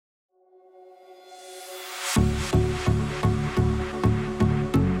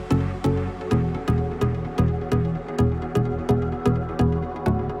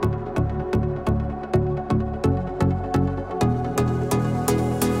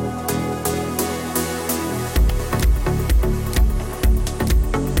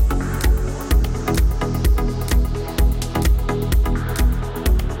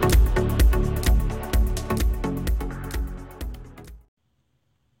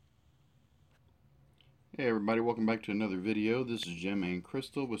Hey everybody, welcome back to another video. This is Jim and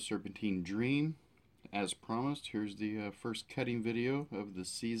Crystal with Serpentine Dream. As promised, here's the first cutting video of the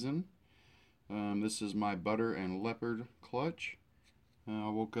season. This is my butter and leopard clutch. I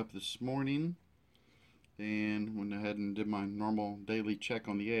woke up this morning and went ahead and did my normal daily check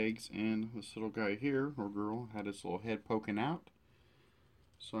on the eggs, and this little guy here, or girl, had his little head poking out.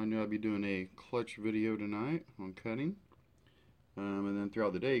 So I knew I'd be doing a clutch video tonight on cutting. And then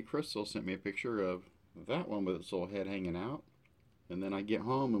throughout the day, Crystal sent me a picture of that one with its little head hanging out. And then I get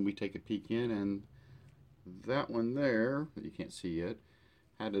home and we take a peek in, and that one there, that you can't see yet,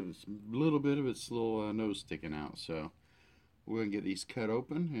 had a little bit of its little nose sticking out. So we're going to get these cut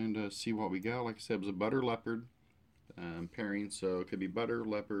open and see what we got. Like I said, it was a butter leopard pairing, so it could be butter,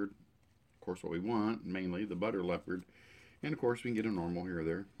 leopard, of course what we want, mainly the butter leopard. And of course we can get a normal here or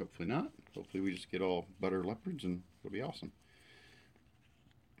there. Hopefully not. Hopefully we just get all butter leopards and it'll be awesome.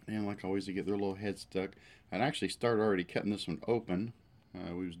 And like always, they get their little head stuck. I'd actually started already cutting this one open.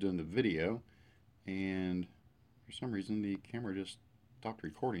 We was doing the video, and for some reason the camera just stopped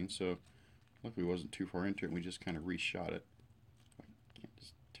recording. So luckily, we wasn't too far into it. And we just kind of reshot it. I can't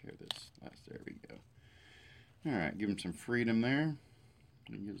just tear this last. There we go. All right, give him some freedom there.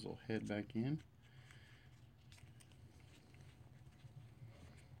 And get his little head back in.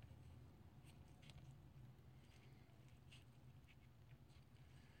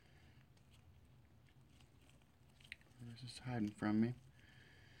 He's just hiding from me.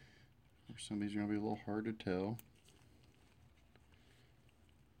 Or somebody's gonna be a little hard to tell.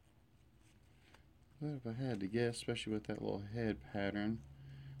 But if I had to guess, especially with that little head pattern,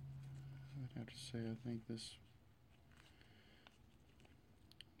 I would have to say I think this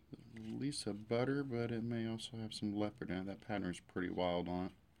is at least a butter, but it may also have some leopard in it. That pattern is pretty wild on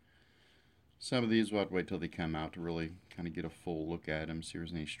it. Some of these we'll have to wait till they come out to really kind of get a full look at them, see if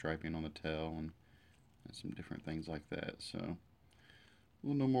there's any striping on the tail and some different things like that. So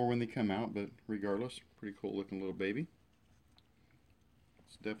we'll know more when they come out, but regardless, pretty cool looking little baby.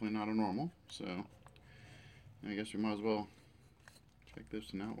 It's definitely not a normal, so I guess we might as well check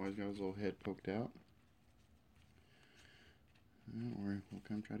this one out while he's got his little head poked out. Don't worry, we'll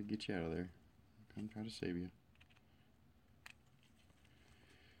come try to get you out of there. We'll come try to save you.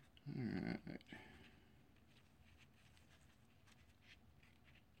 Alright.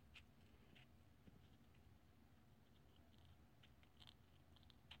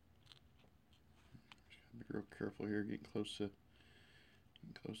 Be real careful here, getting close to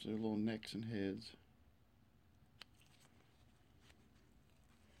their little necks and heads.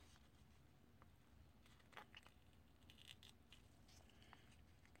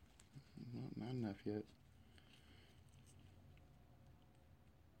 Not enough yet.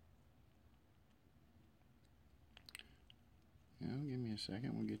 No, give me a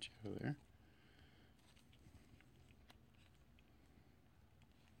second, we'll get you out of there.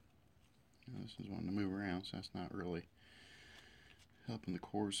 Now, this is wanting to move around, so that's not really helping the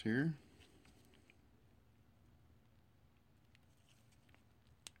course here.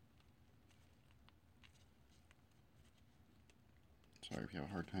 Sorry if you have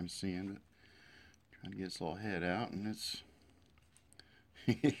a hard time seeing, but trying to get its little head out, and it's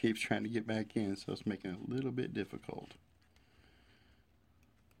it keeps trying to get back in, so it's making it a little bit difficult.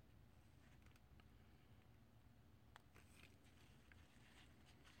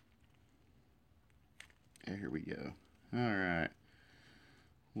 Here we go. Alright. A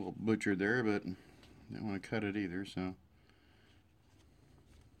little butchered there, but didn't want to cut it either, so.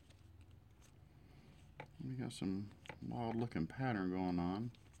 We got some wild looking pattern going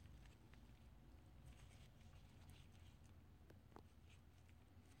on.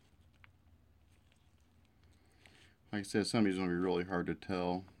 Like I said, some of these are going to be really hard to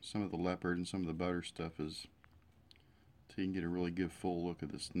tell. Some of the leopard and some of the butter stuff is so you can get a really good full look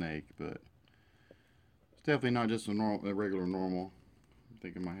at the snake, but it's definitely not just a regular normal. I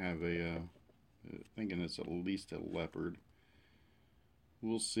think it might have thinking it's at least a leopard.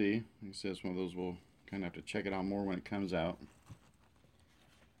 We'll see. Like I said, it's one of those we'll kind of have to check it out more when it comes out.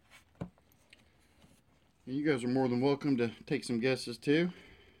 And you guys are more than welcome to take some guesses too.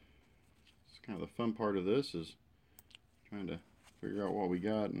 It's kind of the fun part of this is trying to figure out what we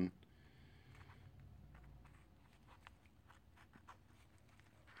got. And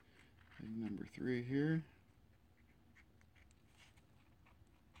number 3 here.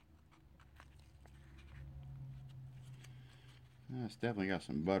 It's definitely got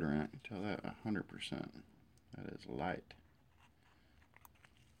some butter in it. I can tell that 100%. That is light.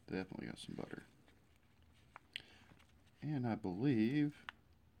 Definitely got some butter. And I believe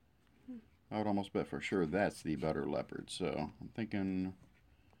I would almost bet for sure that's the butter leopard. So I'm thinking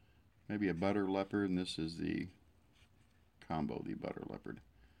maybe a butter leopard, and this is the combo, the butter leopard.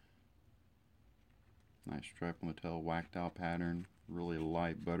 Nice stripe on the tail, whacked out pattern, really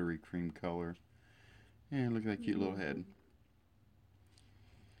light buttery cream color, and look at that cute little head.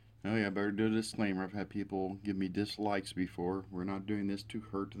 Oh yeah, I better do a disclaimer. I've had people give me dislikes before. We're not doing this to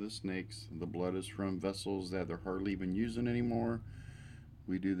hurt the snakes. The blood is from vessels that they're hardly even using anymore.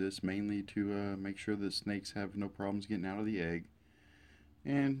 We do this mainly to make sure the snakes have no problems getting out of the egg.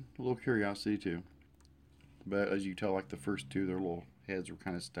 And a little curiosity too. But as you tell, like the first two, their little heads were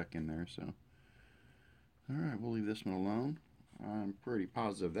kind of stuck in there. So, alright, we'll leave this one alone. I'm pretty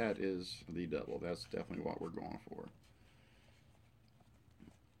positive that is the double. That's definitely what we're going for.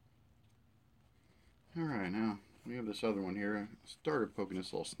 Alright, now we have this other one here. I started poking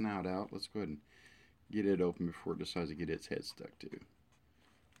this little snout out. Let's go ahead and get it open before it decides to get its head stuck too. See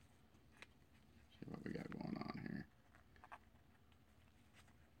what we got going on here.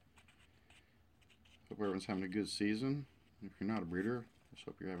 Hope everyone's having a good season. If you're not a breeder, just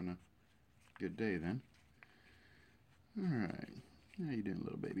hope you're having a good day then. Alright, how you doing,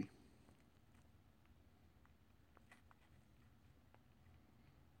 little baby?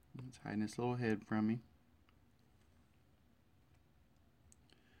 It's hiding its little head from me.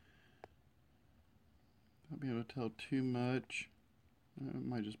 Not be able to tell too much. It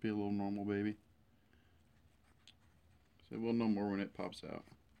might just be a little normal baby. So we'll know more when it pops out.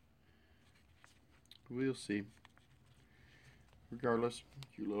 We'll see. Regardless,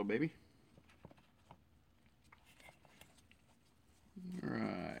 cute little baby.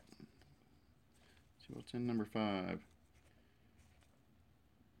 Alright. See what's in number 5.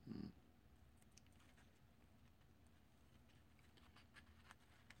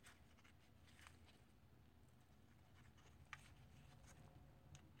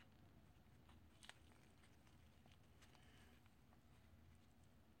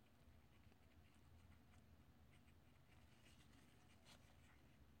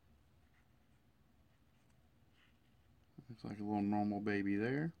 Looks like a little normal baby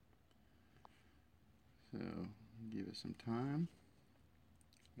there. So, give it some time.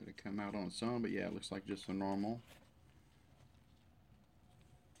 Let it come out on its own, but yeah, it looks like just a normal.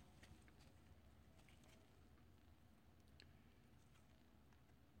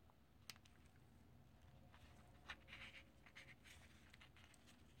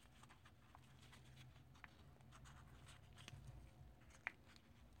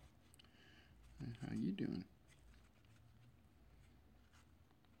 How you doing?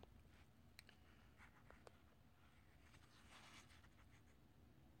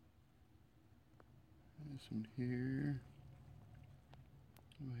 This one here.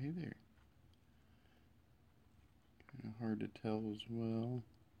 Oh, hey there. Kind of hard to tell as well.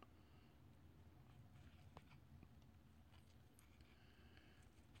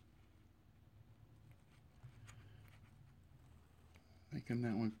 Thinking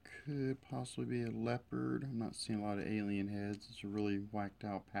that one could possibly be a leopard. I'm not seeing a lot of alien heads. It's a really whacked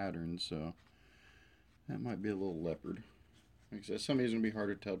out pattern, so that might be a little leopard. Like I said, some of these are going to be hard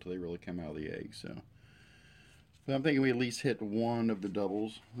to tell till they really come out of the egg, so. But I'm thinking we at least hit one of the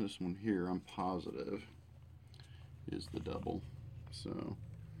doubles. This one here, I'm positive, is the double. So,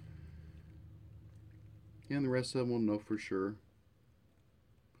 and the rest of them we'll know for sure.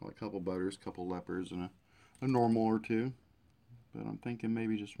 Probably a couple butters, a couple leopards, and a normal or two. But I'm thinking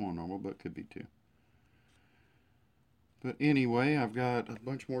maybe just one normal, but it could be two. But anyway, I've got a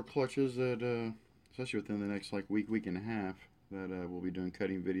bunch more clutches that, especially within the next like week and a half, that we'll be doing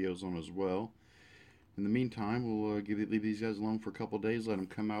cutting videos on as well. In the meantime, we'll leave these guys alone for a couple days, let them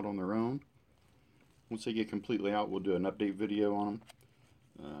come out on their own. Once they get completely out, we'll do an update video on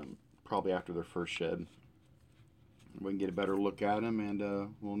them, probably after their first shed. We can get a better look at them, and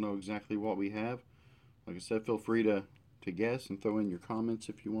we'll know exactly what we have. Like I said, feel free to guess and throw in your comments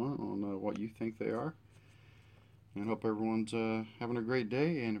if you want on what you think they are. And hope everyone's having a great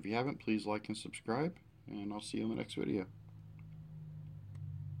day, and if you haven't, please like and subscribe, and I'll see you in the next video.